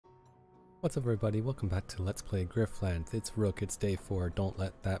What's up everybody, welcome back to Let's Play Griftlands. It's Rook, it's day 4, don't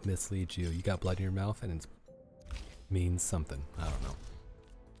let that mislead you. You got blood in your mouth and it means something, I don't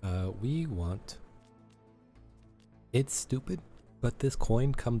know. We want... It's stupid, but this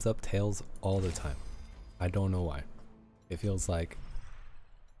coin comes up tails all the time. I don't know why. It feels like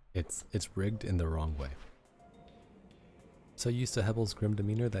it's rigged in the wrong way. So used to Hebel's grim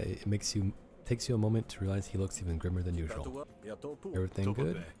demeanor that it takes you a moment to realize he looks even grimmer than usual. Everything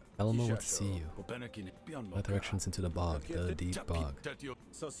good? Elmo wants to see you. My directions into the bog, the deep bog.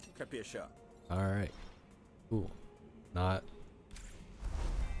 Alright. Cool. Not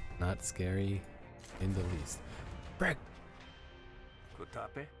scary in the least. Brick!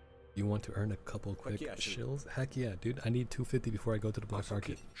 You want to earn a couple quick shills? Heck yeah, dude. I need 250 before I go to the black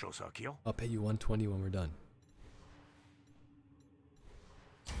market. I'll pay you 120 when we're done.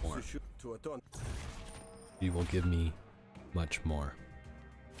 More. You will give me much more.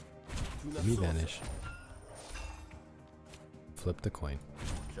 Let me vanish. Flip the coin.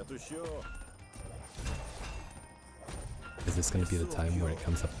 Is this going to be the time where it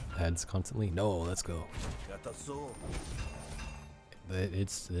comes up heads constantly? No, let's go.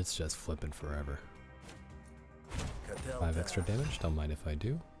 It's just flipping forever. 5 extra damage, don't mind if I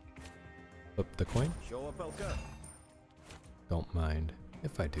do. Flip the coin. Don't mind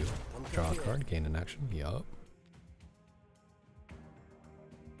if I do. Draw a card, gain an action. Yup.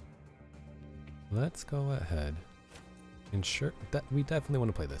 Let's go ahead. Ensure that we definitely want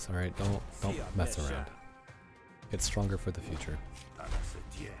to play this. All right, don't mess around. It's stronger for the future.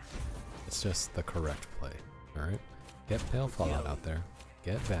 It's just the correct play. All right, get Pale Fallout out there.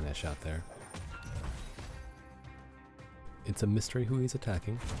 Get Vanish out there. It's a mystery who he's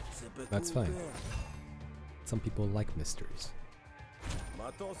attacking. That's fine. Some people like mysteries.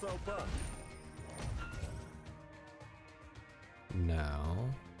 Now,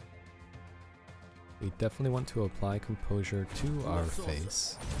 we definitely want to apply composure to our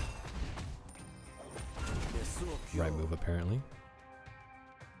face. Right move apparently.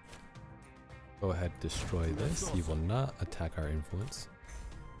 Go ahead, destroy this. You will not attack our influence.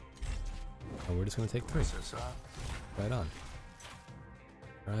 And we're just going to take 3. Right on.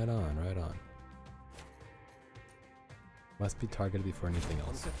 Right on, right on. Must be targeted before anything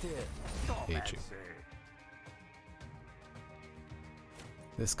else. Hate you.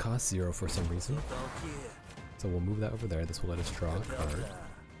 This costs 0 for some reason. So we'll move that over there. This will let us draw a card.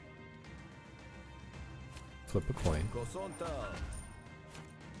 Flip a coin.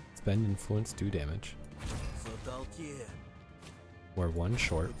 Spend influence, do damage. We're 1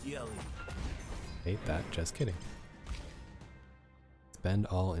 short. Hate that, just kidding. Spend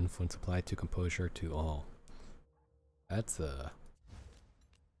all influence applied to composure to all. That's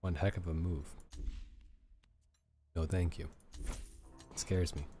one heck of a move. No thank you. It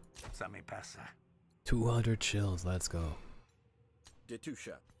scares me. 200 chills, let's go.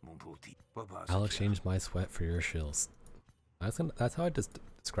 I'll exchange my sweat for your shills. That's how I just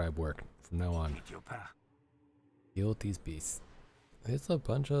describe work from now on. Deal with these beasts. It's a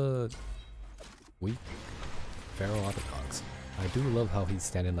bunch of weak feral autocogs. I do love how he's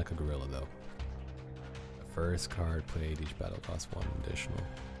standing like a gorilla though. The first card played, each battle costs 1 additional.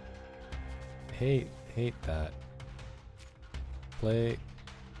 Hate that. Play.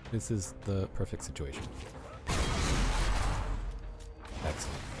 This is the perfect situation.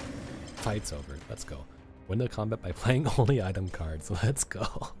 Excellent. Fight's over. Let's go. Win the combat by playing only item cards. Let's go.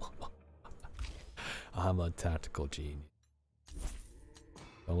 I'm a tactical genius.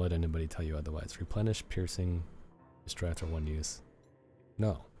 Don't let anybody tell you otherwise. Replenish, piercing, destroy after 1 use.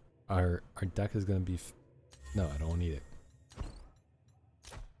 No. Our deck is gonna be... No, I don't need it.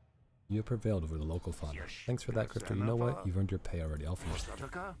 You have prevailed over the local fauna. Thanks for that, Grifter. You know what? You've earned your pay already. I'll finish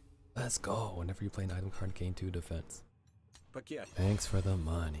that. Let's go. Whenever you play an item card, gain 2 defense. Thanks for the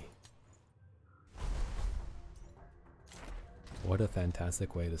money. What a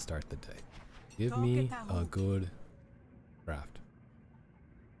fantastic way to start the day. Give me a good draft.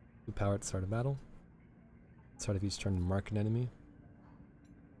 2 power at the start of battle. Start of each turn to mark an enemy.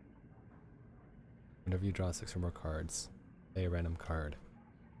 Whenever you draw 6 or more cards, play a random card.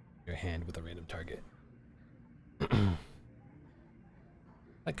 Your hand with a random target.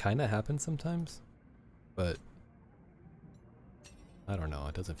 That kinda happens sometimes, but I don't know,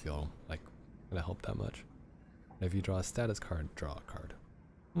 it doesn't feel like it's gonna help that much. And if you draw a status card, draw a card.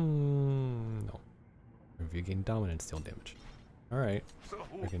 No. If you gain dominance, deal damage. Alright.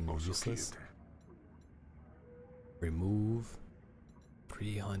 Freaking useless. Remove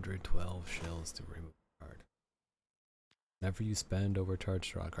 312 shells to remove a card. Whenever you spend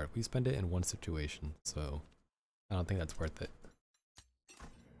overcharge, draw a card. We spend it in 1 situation, so I don't think that's worth it.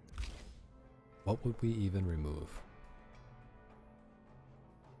 What would we even remove?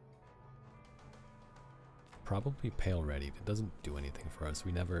 Probably Pale Ready. It doesn't do anything for us.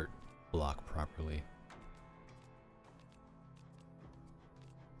 We never block properly.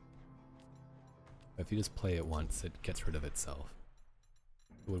 If you just play it once, it gets rid of itself.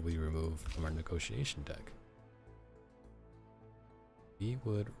 What would we remove from our negotiation deck? We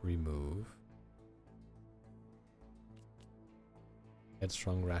would remove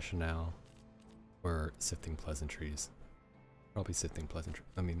Headstrong Rationale or Sifting Pleasantries. Probably Sifting Pleasantries.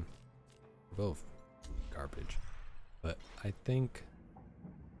 I mean, both garbage. But I think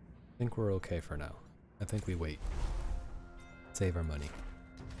we're okay for now. I think we wait. Save our money.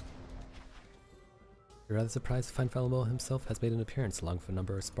 You're rather surprised to find Falmo himself has made an appearance along with a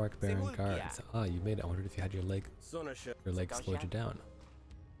number of Spark Baron guards. Ah, you made it. I wondered if you had your leg slowed you down.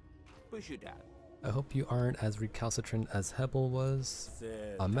 I hope you aren't as recalcitrant as Hebel was.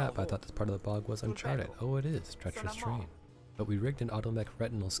 On map, I thought this part of the bog was uncharted. Oh, it is. Treacherous terrain. But we rigged an automech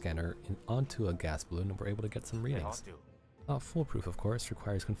retinal scanner onto a gas balloon and were able to get some readings. Not foolproof, of course,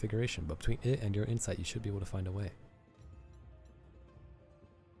 requires configuration, but between it and your insight, you should be able to find a way.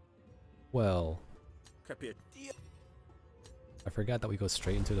 Well, I forgot that we go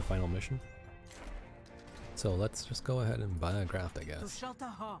straight into the final mission. So let's just go ahead and buy a graft, I guess.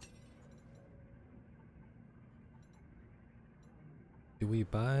 Do we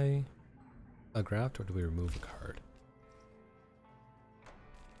buy a graft or do we remove a card?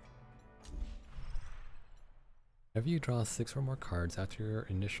 Whenever you draw 6 or more cards after your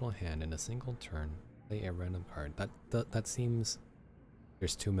initial hand in a single turn, play a random card. That seems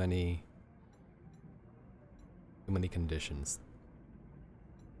there's too many conditions.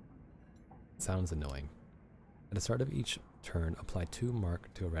 It sounds annoying. At the start of each turn, apply 2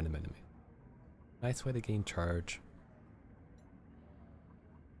 mark to a random enemy. Nice way to gain charge.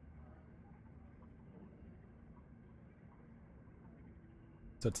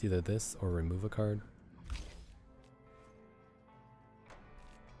 So it's either this or remove a card.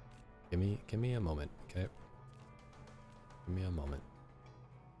 Give me a moment, okay? Give me a moment.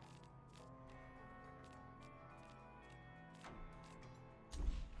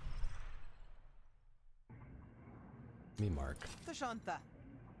 Give me mark.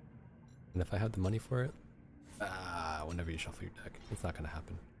 And if I have the money for it, whenever you shuffle your deck, it's not gonna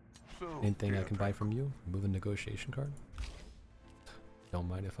happen. Anything I can buy from you? Remove a negotiation card? Don't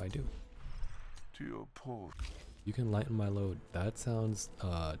mind if I do. You can lighten my load. That sounds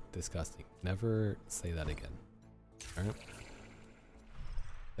disgusting. Never say that again. Alright?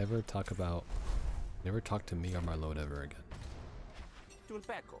 Never talk to me or my load ever again.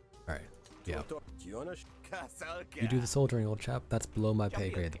 Alright, yeah. You do the soldiering, old chap. That's below my pay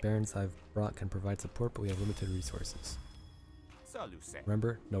grade. The barons I've brought can provide support, but we have limited resources.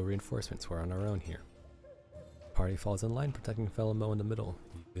 Remember, no reinforcements. We're on our own here. Party falls in line, protecting fellow Mo in the middle.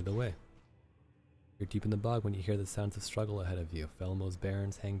 You lead the way. You're deep in the bog when you hear the sounds of struggle ahead of you. Felmo's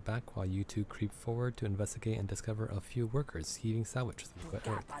barons hang back while you two creep forward to investigate and discover a few workers heaving salvage through the wet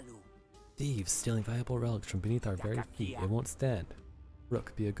earth. Thieves stealing valuable relics from beneath our very feet. It won't stand.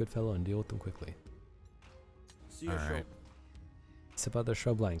 Rook, be a good fellow and deal with them quickly. Alright. Step out the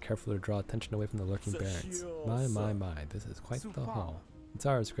shrub line, careful to draw attention away from the lurking barons. My, this is quite the haul. It's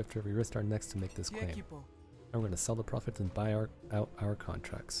ours, Grifter. We risked our necks to make this claim. Now we're going to sell the profits and buy out our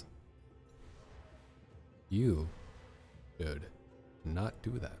contracts. You should not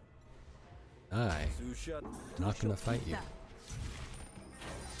do that. I'm not going to fight you.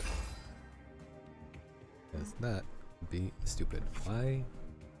 Because that would be stupid. Why?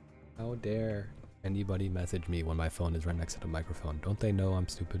 How dare anybody message me when my phone is right next to the microphone? Don't they know I'm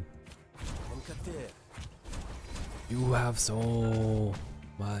stupid? You have so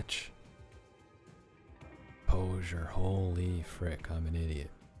much posure. Holy frick, I'm an idiot.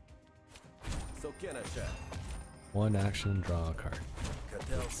 One action, draw a card.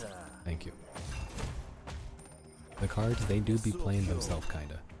 Thank you. The cards, they do be playing themselves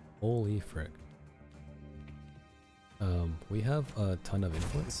kinda. Holy frick. We have a ton of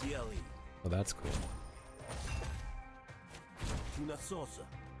influence. Oh, that's cool.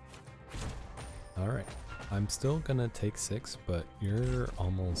 Alright. I'm still gonna take 6, but you're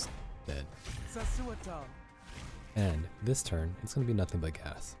almost dead. And this turn, it's gonna be nothing but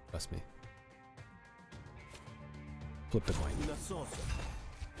gas. Trust me. Flip the coin.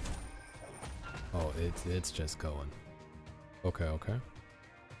 Oh, it's just going. Okay.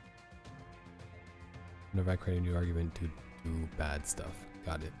 Whenever I create a new argument to do bad stuff.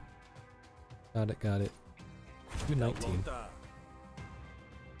 Got it. Got it. 219.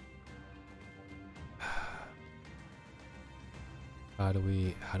 How do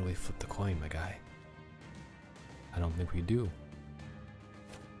we flip the coin, my guy? I don't think we do.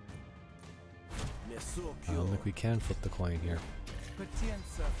 I don't think we can flip the coin here.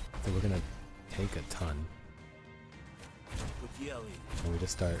 So we're gonna take a ton. And we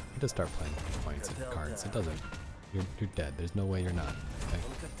just start playing coins and cards. It doesn't. You're dead. There's no way you're not. Okay.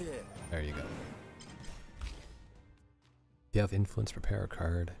 There you go. If you have influence, prepare a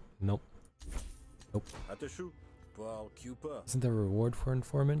card. Nope. Nope. Isn't there a reward for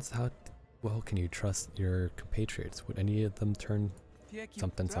informants? How well can you trust your compatriots? Would any of them turn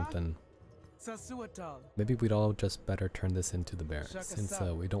something something? Maybe we'd all just better turn this into the barracks, since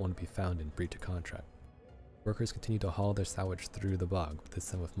we don't want to be found in breach of contract. Workers continue to haul their salvage through the bog, this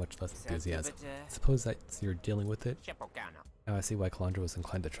time with much less enthusiasm. Suppose that you're dealing with it? Now I see why Calandra was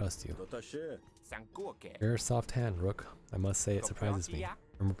inclined to trust you. You're a soft hand, Rook. I must say it surprises me.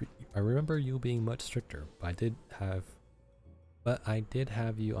 I remember you being much stricter, but I did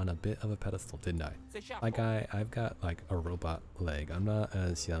have you on a bit of a pedestal, didn't I? My guy, I've got like a robot leg. I'm not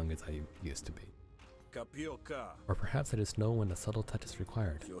as young as I used to be. Or perhaps I just know when a subtle touch is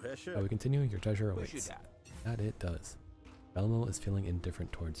required. Shall we continue? Your treasure awaits. That it does. Belmo is feeling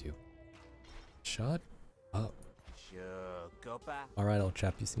indifferent towards you. Shut up. Alright, old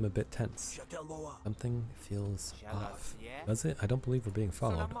chap, you seem a bit tense. Something feels off. Does it? I don't believe we're being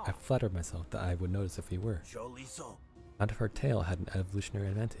followed. I flattered myself that I would notice if we were. Not if our tail had an evolutionary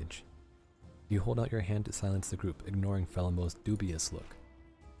advantage. You hold out your hand to silence the group, ignoring Felamo's dubious look.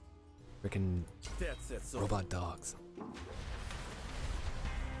 Frickin' robot dogs.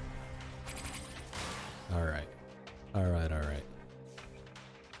 Alright. Alright.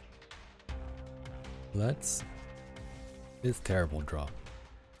 Let's... This terrible draw.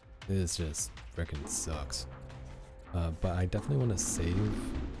 This just frickin' sucks. But I definitely want to save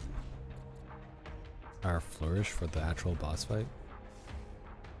our flourish for the actual boss fight.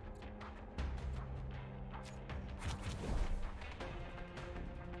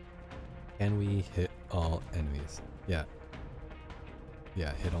 Can we hit all enemies? Yeah.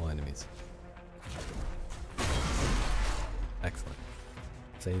 Yeah, hit all enemies. Excellent.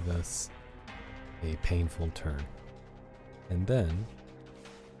 Save us a painful turn. And then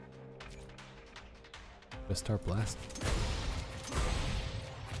just start blasting.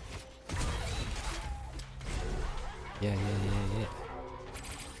 Yeah.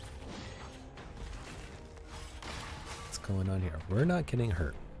 What's going on here? We're not getting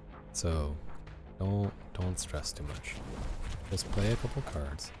hurt, so don't stress too much. Just play a couple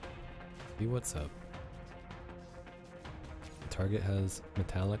cards, see what's up. The target has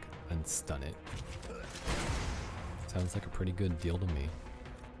metallic, and stun it. Sounds like a pretty good deal to me.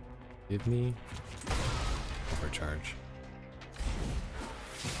 Give me overcharge.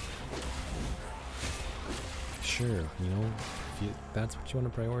 Sure, you know, if that's what you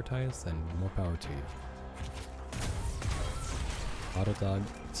want to prioritize, then more power to you. Auto dog,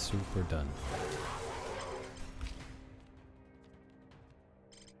 super done.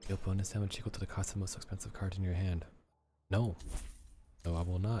 Deal bonus damage equal to the cost of the most expensive card in your hand. No, I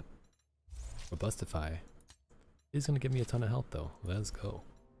will not. Robustify is going to give me a ton of health though. Let's go.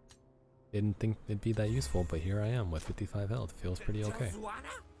 Didn't think it'd be that useful, but here I am with 55 health. Feels pretty okay.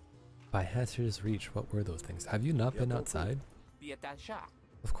 By Hatcher's reach, what were those things? Have you not been outside?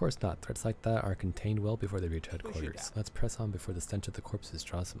 Of course not. Threats like that are contained well before they reach headquarters. Let's press on before the stench of the corpses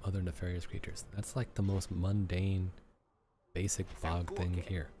draws some other nefarious creatures. That's like the most mundane, basic bog thing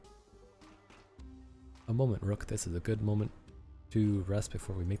here. A moment, Rook. This is a good moment to rest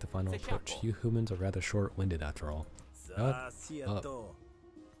before we make the final approach. You humans are rather short-winded after all. Shut up.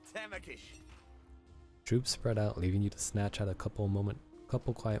 Troops spread out, leaving you to snatch out a couple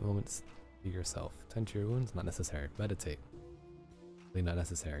quiet moments to yourself. Tend to your wounds, not necessary. Meditate. Really not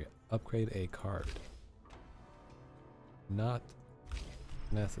necessary. Upgrade a card. Not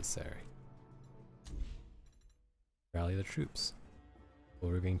necessary. Rally the troops.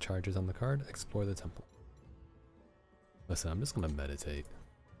 Will regain charges on the card. Explore the temple. Listen, I'm just gonna meditate.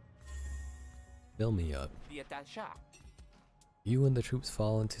 Fill me up. You and the troops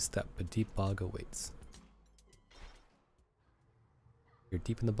fall into step, but deep bog awaits. You're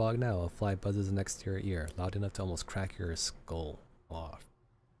deep in the bog now. A fly buzzes next to your ear, loud enough to almost crack your skull off.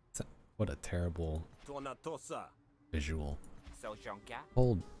 What a terrible visual.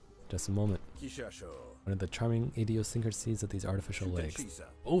 Hold, just a moment. One of the charming idiosyncrasies of these artificial legs.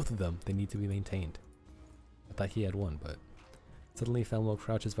 Both of them, they need to be maintained. I thought he had one, but suddenly Felmo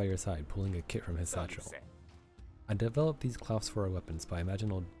crouches by your side, pulling a kit from his satchel. I developed these cloths for our weapons, but I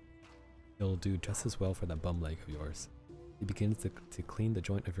imagine it'll do just as well for that bum leg of yours. He begins to clean the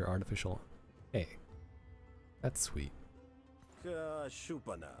joint of your artificial... Hey, that's sweet.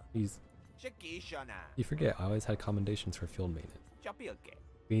 Please. You forget, I always had commendations for field maintenance.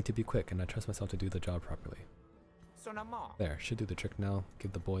 We need to be quick, and I trust myself to do the job properly. There, should do the trick now.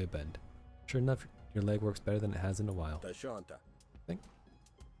 Give the boy a bend. Sure enough, your leg works better than it has in a while. Think.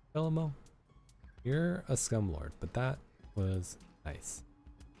 Felimo, you're a scumlord, but that was nice.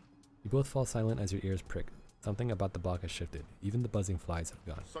 You both fall silent as your ears prick. Something about the block has shifted. Even the buzzing flies have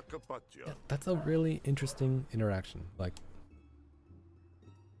gone. Yeah, that's a really interesting interaction. Like,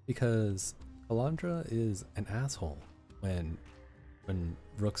 because Alondra is an asshole when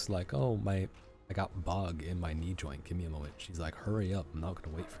Rook's like, oh, I got bog in my knee joint, give me a moment. She's like, hurry up, I'm not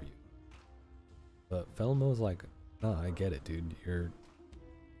gonna wait for you. But Felimo's like, nah, I get it, dude. You're...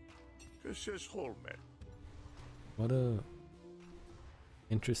 What a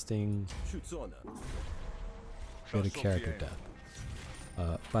interesting bit of character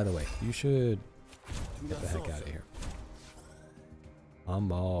death. By the way, you should get the heck out of here.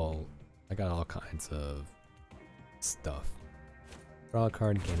 I got all kinds of stuff. Draw a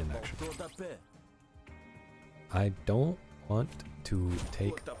card, gain an action. I don't want to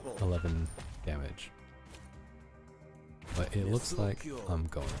take 11 damage, but it looks like I'm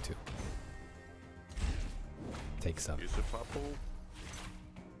going to. Take 7.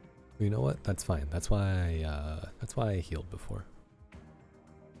 You know what? That's fine. That's why I healed before.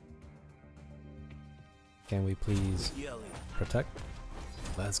 Can we please protect?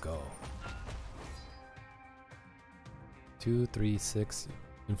 Let's go. 2, 3, 6.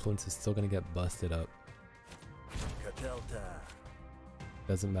 Influence is still gonna get busted up.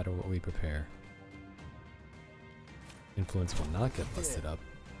 Doesn't matter what we prepare. Influence will not get busted up.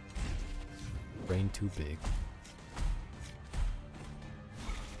 Brain too big.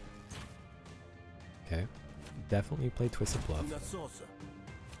 Okay. Definitely play Twisted Bluff.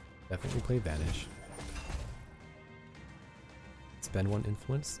 Definitely play Vanish. Spend 1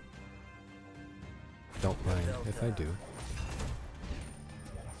 influence. Don't mind if I do.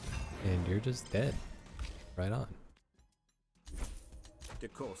 And you're just dead. Right on.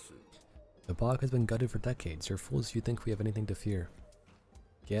 The bog has been gutted for decades. You're fools if you think we have anything to fear.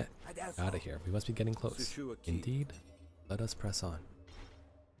 Get out of here. We must be getting close. Indeed. Let us press on.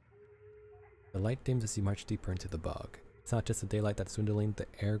 The light dims as you march deeper into the bog. It's not just the daylight that's dwindling, the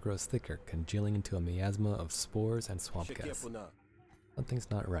air grows thicker, congealing into a miasma of spores and swamp gas. Something's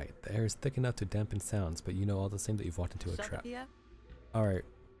not right. The air is thick enough to dampen sounds, but you know all the same that you've walked into a trap. Alright,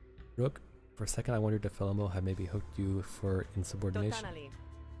 Rook, for a second I wondered if Felimo had maybe hooked you for insubordination.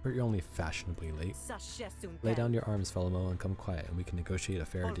 But you're only fashionably late. Lay down your arms, Felimo, and come quiet, and we can negotiate a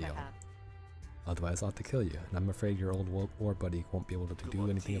fair deal. Otherwise I'll have to kill you, and I'm afraid your old war buddy won't be able to do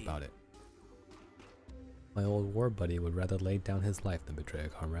anything about it. My old war buddy would rather lay down his life than betray a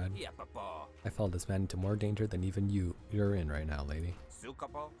comrade. I followed this man into more danger than even you're in right now, lady.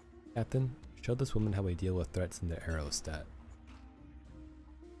 Captain, show this woman how we deal with threats in the arrow stat.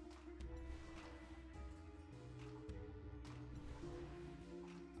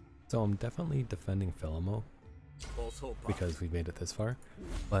 So I'm definitely defending Felimo because we made it this far,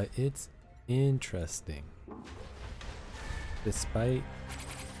 but it's interesting. Despite,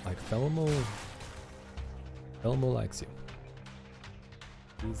 like, Felimo likes you.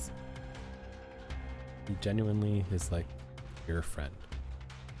 He genuinely is like your friend,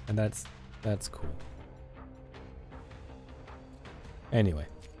 and that's cool. Anyway,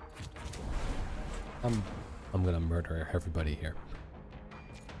 I'm gonna murder everybody here.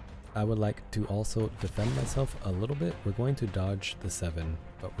 I would like to also defend myself a little bit. We're going to dodge the 7,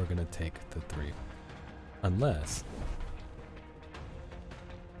 but we're gonna take the 3. Unless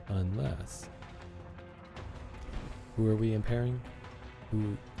who are we impairing?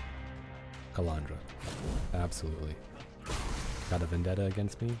 Who? Calandra. Absolutely. Got a vendetta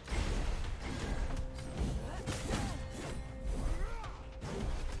against me?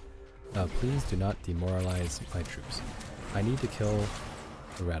 Please do not demoralize my troops. I need to kill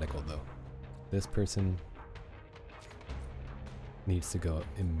the radical though. This person needs to go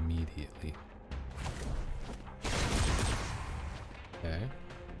immediately. Okay.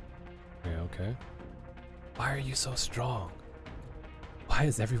 Okay. Why are you so strong? Why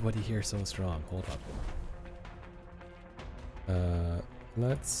is everybody here so strong? Hold up.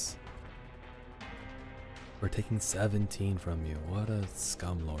 We're taking 17 from you. What a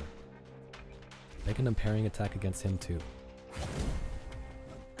scumlord. Make an impairing attack against him too.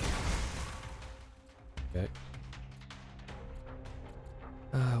 Okay.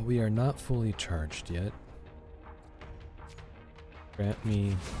 We are not fully charged yet. Grant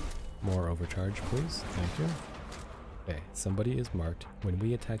me more overcharge, please. Thank you. Okay, somebody is marked. When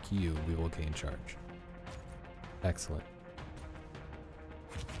we attack you, we will gain charge. Excellent.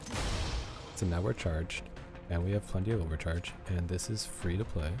 So now we're charged, and we have plenty of overcharge, and this is free to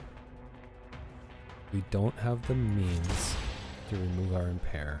play. We don't have the means to remove our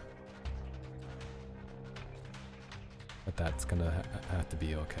impair, but that's gonna have to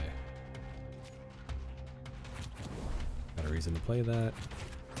be okay. Got a reason to play that.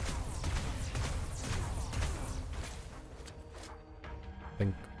 I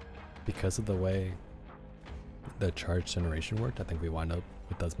think because of the way the charge generation worked, I think we wound up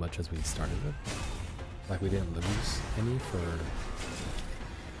with as much as we started with. Like we didn't lose any for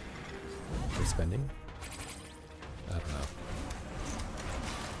spending. I don't know.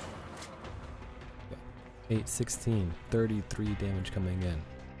 8, 16, 33 damage coming in.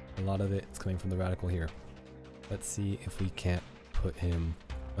 A lot of it is coming from the radical here. Let's see if we can't put him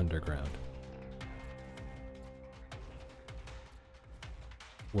underground.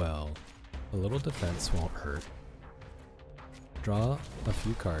 Well, a little defense won't hurt. Draw a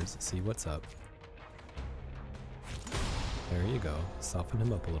few cards, see what's up. There you go. Soften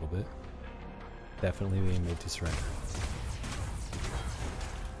him up a little bit. Definitely being made to surrender.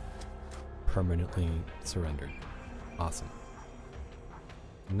 Permanently surrendered. Awesome.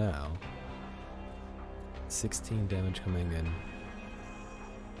 Now, 16 damage coming in.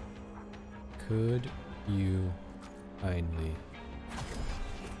 Could you kindly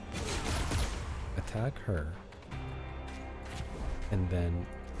attack her and then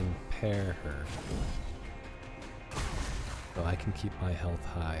impair her so I can keep my health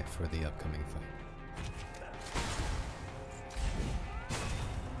high for the upcoming fight?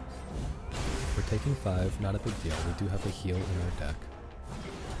 We're taking 5, not a big deal. We do have a heal in our deck.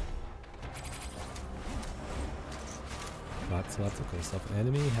 Lots of cool stuff.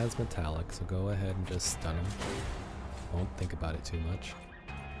 Enemy has metallic, so go ahead and just stun him. Don't think about it too much.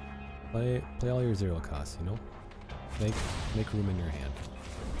 Play all your 0 costs, you know? Make room in your hand.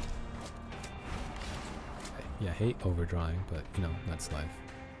 Okay. Yeah, hate overdrawing, but you know, that's life.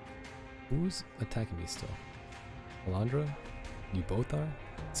 Who's attacking me still? Alondra? You both are?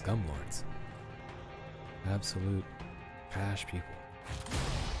 Scumlords. Absolute trash people.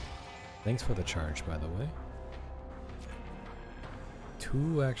 Thanks for the charge, by the way.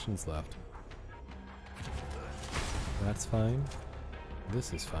 2 actions left. That's fine.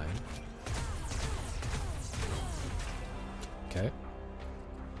 This is fine. Okay.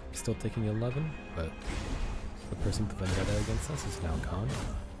 Still taking 11, but the person with the vendetta against us is now gone.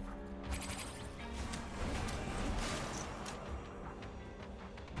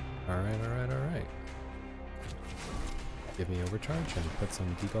 Alright. Give me overcharge and put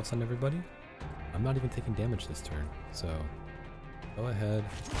some debuffs on everybody. I'm not even taking damage this turn, so go ahead.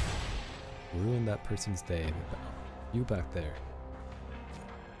 Ruin that person's day. You back there.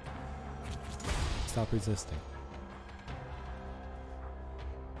 Stop resisting.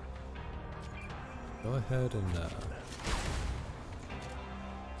 Go ahead and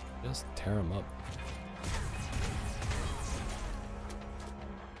just tear him up.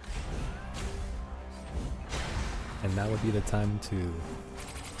 And that would be the time to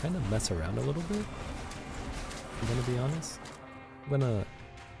kind of mess around a little bit. I'm gonna be honest. I'm gonna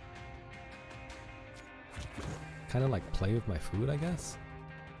kind of like play with my food, I guess.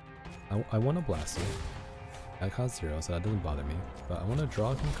 I want to blast you. I cost 0, so that doesn't bother me. But I want to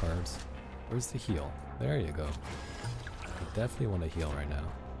draw some cards. Where's the heal? There you go. I definitely want to heal right now.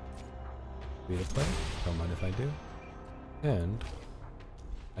 Free to play? Don't mind if I do. And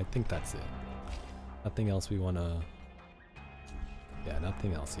I think that's it. Nothing else we want to... Yeah,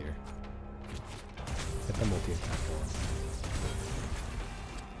 nothing else here. Get the multi-attack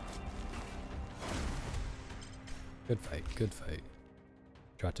going. Good fight.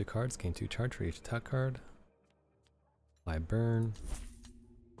 Draw 2 cards, gain 2 charge for each attack card. Apply burn.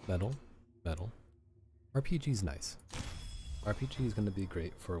 Metal. RPG's nice. RPG is going to be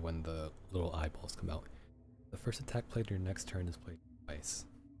great for when the little eyeballs come out. The first attack played your next turn is played twice.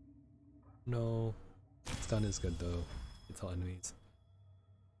 No. Stun is good though. It's all enemies.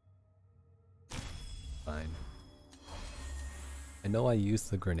 Fine. I know I used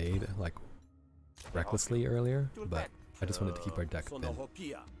the grenade like recklessly earlier, but I just wanted to keep our deck thin. Oh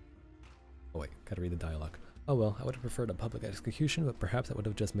wait, gotta read the dialogue. Oh well, I would have preferred a public execution, but perhaps I would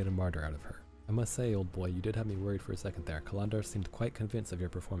have just made a martyr out of her. I must say, old boy, you did have me worried for a second there. Kalandar seemed quite convinced of your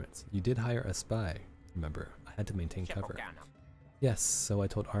performance. You did hire a spy, remember. I had to maintain cover. Yes, so I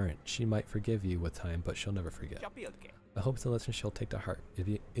told Arendt. She might forgive you with time, but she'll never forget. I hope it's a lesson she'll take to heart.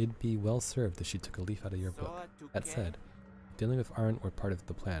 It'd be well served if she took a leaf out of your book. That said, if dealing with Arendt were part of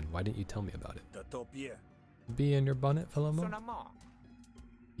the plan, why didn't you tell me about it? Bee in your bonnet, Philemon?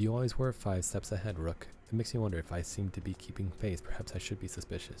 You always were 5 steps ahead, Rook. It makes me wonder if I seem to be keeping pace. Perhaps I should be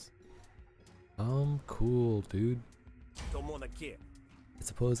suspicious. Cool, dude. I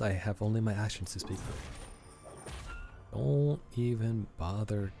suppose I have only my actions to speak for. Don't even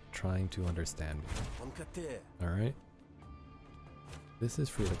bother trying to understand me. Alright? This is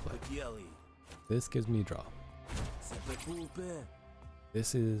free to play. This gives me draw.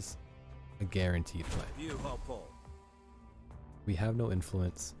 This is a guaranteed play. We have no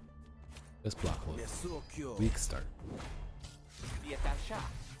influence. Just block load. Weak start.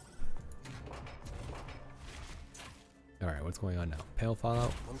 Alright, what's going on now? Pale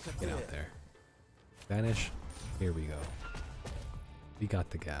Fallout? Get out there. Vanish? Here we go. We got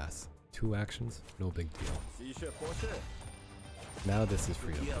the gas. 2 actions? No big deal. Now this is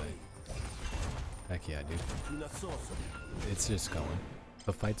free to play. Heck yeah, dude. It's just going.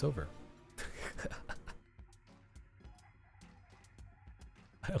 The fight's over.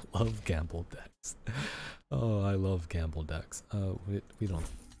 I love gamble decks. Oh, I love gamble decks. We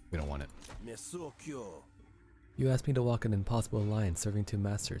don't want it. You asked me to walk an impossible alliance, serving 2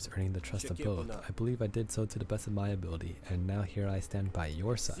 masters, earning the trust of both. I believe I did so to the best of my ability, and now here I stand by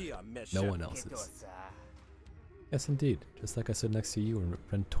your side, no one else's. Yes, indeed, just like I stood next to you in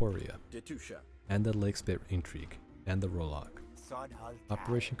Rentoria, and the Lake Spit intrigue, and the Rollock.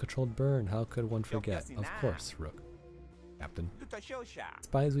 Operation Controlled Burn, how could one forget? Of course, Rook. Captain.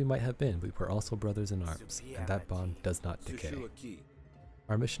 Spies we might have been, we were also brothers in arms, and that bond does not decay.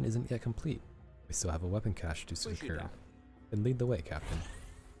 Our mission isn't yet complete. We still have a weapon cache to secure. Then lead the way, Captain.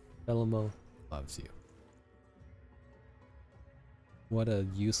 Bellomo loves you. What a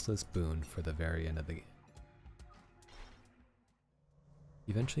useless boon for the very end of the game.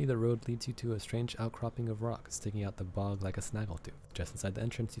 Eventually the road leads you to a strange outcropping of rock sticking out the bog like a snaggletooth. Just inside the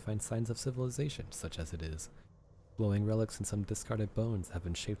entrance you find signs of civilization, such as it is. Glowing relics and some discarded bones have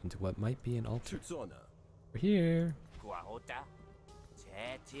been shaped into what might be an altar. We're here!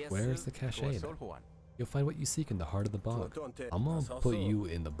 Where's the cache? You'll find what you seek in the heart of the bog. I'm gonna put you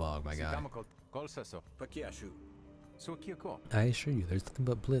in the bog, my guy. I assure you, there's nothing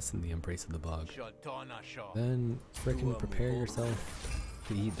but bliss in the embrace of the bog. Then frickin' prepare yourself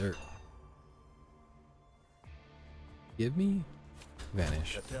to eat dirt. Give me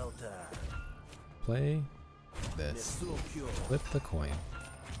Vanish. Play this. Flip the coin.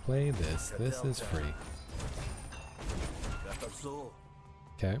 Play this. This is free.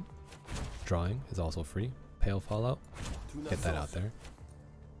 Okay. Drawing is also free. Pale Fallout. Get that out there.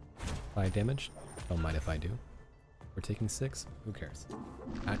 5 damage. Don't mind if I do. We're taking 6. Who cares?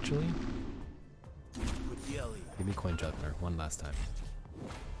 Actually, give me Coin Juggler one last time.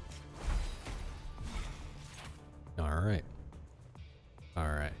 Alright.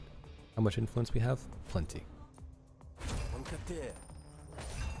 Alright. How much influence we have? Plenty.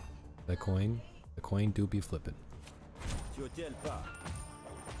 The coin do be flipping.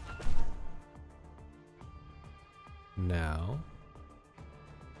 Now,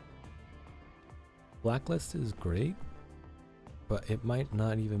 Blacklist is great, but it might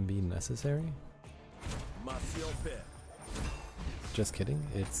not even be necessary. Just kidding.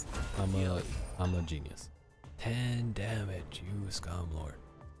 I'm a genius. 10 damage, you scumlord.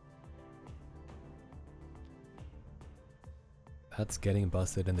 That's getting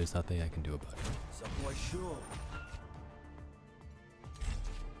busted and there's nothing I can do about it.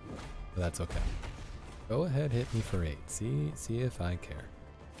 But that's okay. Go ahead, hit me for 8. See if I care.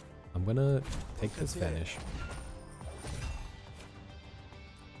 I'm gonna take this Vanish.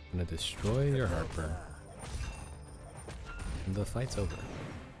 I'm gonna destroy your Heartburn. And the fight's over.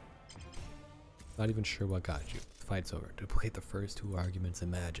 Not even sure what got you. The fight's over. Duplicate the first 2 arguments,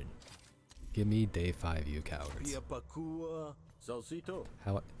 imagine. Give me day 5, you cowards.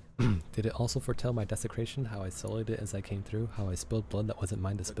 How did it also foretell my desecration? How I sullied it as I came through? How I spilled blood that wasn't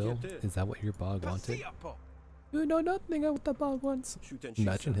mine to spill? Is that what your bog wanted? You know nothing of what the bog wants.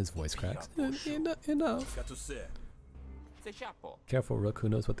 Imagine his voice cracks. Enough. Careful, Rook. Who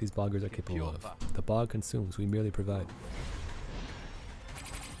knows what these boggers are capable of? The bog consumes. We merely provide.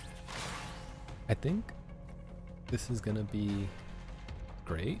 I think this is gonna be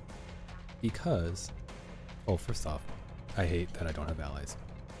great because, oh, first off, I hate that I don't have allies.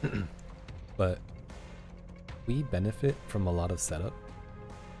 But we benefit from a lot of setup.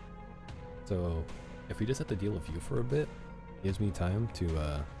 So if we just have to deal with you for a bit, it gives me time to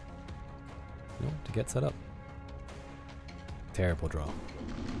to get set up. Terrible draw.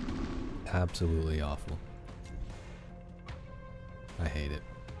 Absolutely awful. I hate it.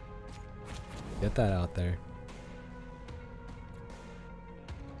 Get that out there.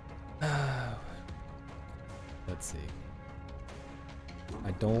 Let's see.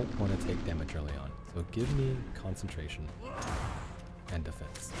 I don't want to take damage early on, so give me concentration and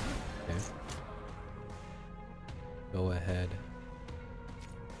defense. Okay? Go ahead.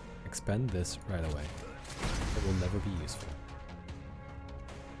 Expend this right away. It will never be useful.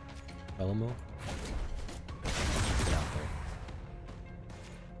 Elmo. Get out there.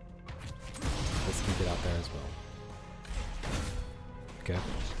 This can get out there as well. Okay.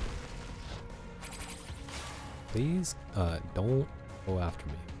 Please, don't go after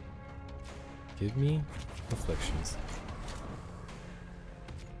me. Give me afflictions.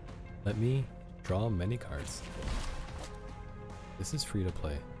 Let me draw many cards. This is free to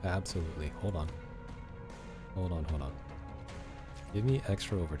play. Absolutely. Hold on. Hold on, hold on. Give me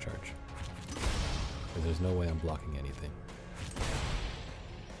extra overcharge. Because there's no way I'm blocking anything.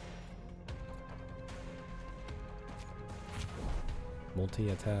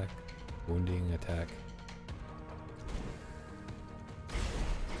 Multi-attack. Wounding attack.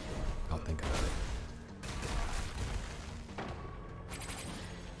 I'll think about it.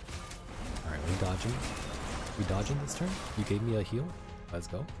 Alright, we dodging. We dodging this turn? You gave me a heal? Let's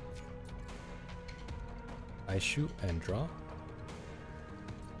go. I shoot and draw.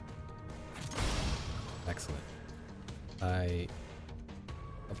 Excellent. I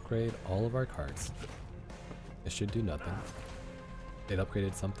upgrade all of our cards. It should do nothing. It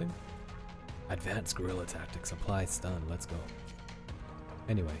upgraded something? Advanced guerrilla tactics. Apply stun. Let's go.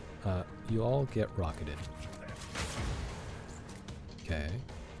 Anyway, you all get rocketed. Okay.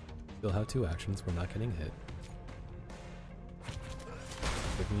 Still have 2 actions. We're not getting hit.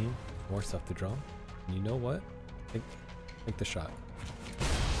 Give me more stuff to draw. And you know what? Take the shot.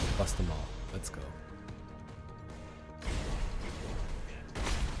 Bust them all. Let's go.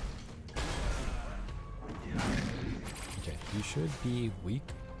 Okay, you should be weak,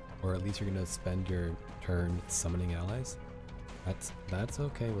 or at least you're gonna spend your turn summoning allies. That's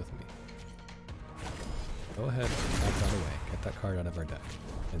okay with me. Go ahead, knock that away. Get that card out of our deck.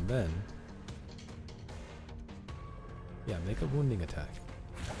 And then, yeah, make a wounding attack.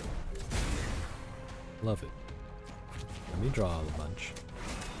 Love it. Let me draw a bunch.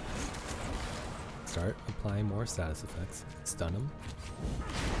 Start applying more status effects. Stun them.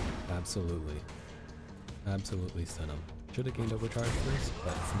 Absolutely. Absolutely stun them. Should have gained overcharge first,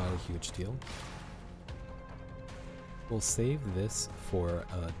 but it's not a huge deal. We'll save this for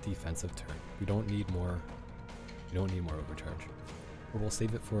a defensive turn. We don't need more. We don't need more overcharge. Or we'll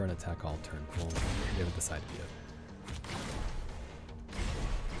save it for an attack all turn. We haven't decided yet.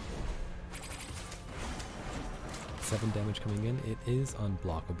 Seven damage coming in. It is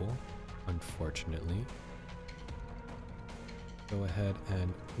unblockable, unfortunately. Go ahead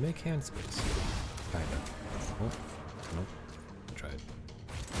and make hand space. Kinda. Oh, nope. Tried.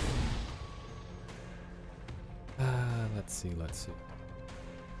 Let's see, let's see.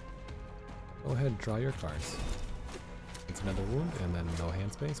 Go ahead, draw your cards. It's another wound, and then no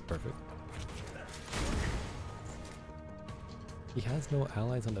hand space. Perfect. He has no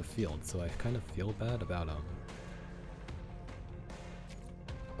allies on the field, so I kind of feel bad about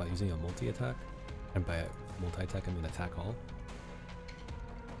using a multi-attack. And by multi-attack, I mean attack all.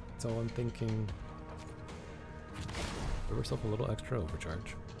 So I'm thinking, give yourself a little extra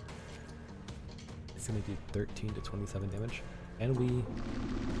overcharge. It's going to do 13 to 27 damage, and we make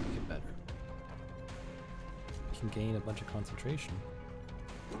it better. We can gain a bunch of concentration.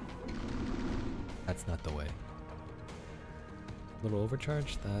 That's not the way. Little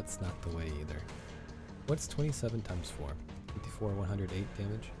overcharge? That's not the way either. What's 27 times 4? 54, 108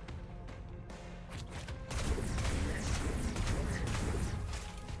 damage.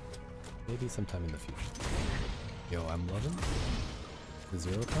 Maybe sometime in the future. Yo, I'm loving the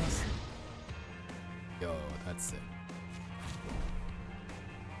 0 cost. Yo, that's sick.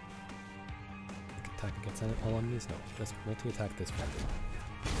 Attack against all enemies? No, just multi-attack this one.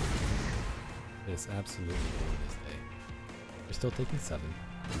 It's absolutely ruined this day. We're still taking 7.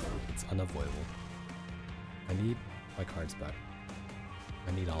 It's unavoidable. I need my cards back.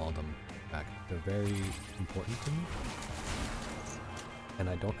 I need all of them back. They're very important to me. And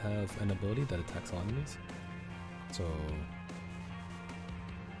I don't have an ability that attacks all enemies. So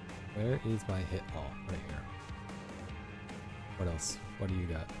where is my hit all? Right here. What else? What do you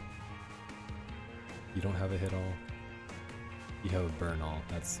got? You don't have a hit all. You have a burn all.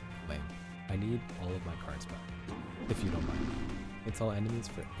 That's lame. I need all of my cards back. If you don't mind. It's all enemies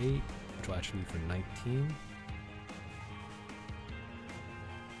for 8, which will actually be for 19.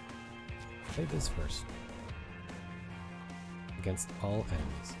 Play this first. Against all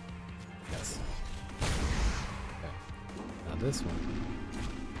enemies. Yes. Okay. Now this one.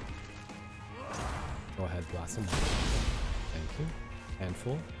 Go ahead, blast him. Thank you.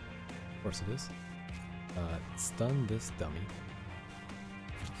 Handful. Of course it is. Stun this dummy.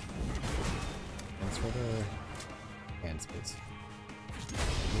 Thanks for the hand space.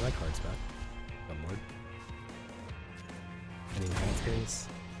 Give me my cards back. Gunlord. Any hand space.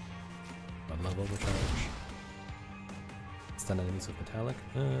 One level overcharge. Stun enemies with metallic.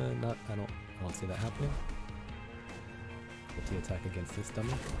 I don't see that happening. Multi-attack against this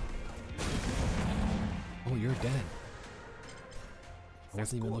dummy. Oh, you're dead. I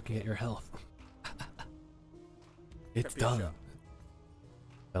wasn't even looking at your health. It's done.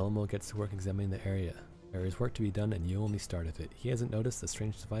 Belmo gets to work examining the area. There is work to be done and you only started it. He hasn't noticed the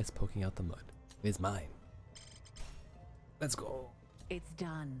strange device poking out the mud. It is mine. Let's go. It's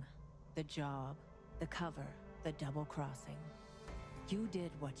done. The job, the cover, the double crossing. You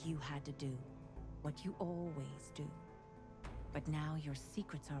did what you had to do. What you always do. But now your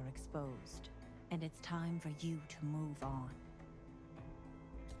secrets are exposed, and it's time for you to move on.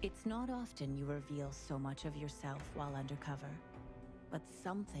 It's not often you reveal so much of yourself while undercover, but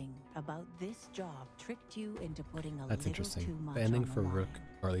something about this job tricked you into putting a That's little interesting. too much The ending on the for line. Rook,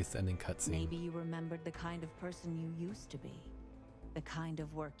 or at least the ending cutscene, Maybe you remembered the kind of person you used to be, the kind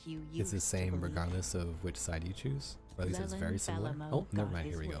of work you used is the to same believe. regardless of which side you choose. Or at least it's very similar. Bellomo Oh, never got mind.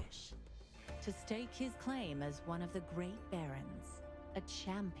 his Here we go. wish. To stake his claim as one of the great barons, a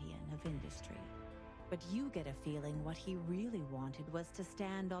champion of industry. But you get a feeling what he really wanted was to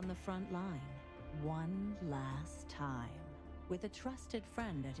stand on the front line, one last time, with a trusted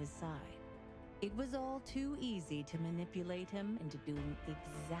friend at his side. It was all too easy to manipulate him into doing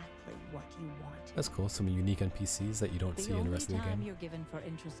exactly what you wanted. That's cool. Some unique NPCs that you don't see in the rest of the The only time game. you're given for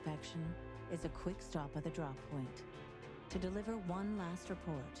introspection is a quick stop at the drop point, to deliver one last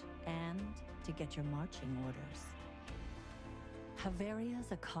report, and to get your marching orders.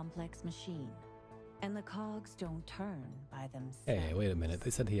 Havaria's a complex machine, and the cogs don't turn by themselves. Hey, wait a minute.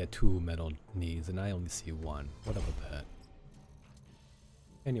 They said he had 2 metal knees and I only see 1. What up with that?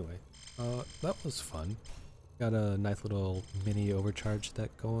 Anyway, that was fun. Got a nice little mini overcharge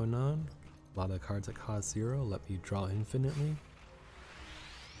deck going on. A lot of cards that cost 0, let me draw infinitely.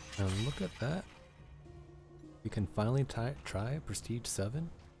 And look at that. We can finally try Prestige 7.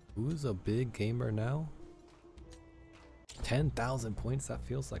 Who's a big gamer now? 10,000 points, that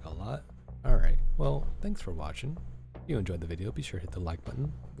feels like a lot. Alright, well, thanks for watching. If you enjoyed the video, be sure to hit the like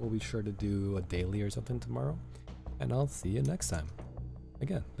button. We'll be sure to do a daily or something tomorrow. And I'll see you next time.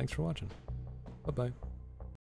 Again, thanks for watching. Bye-bye.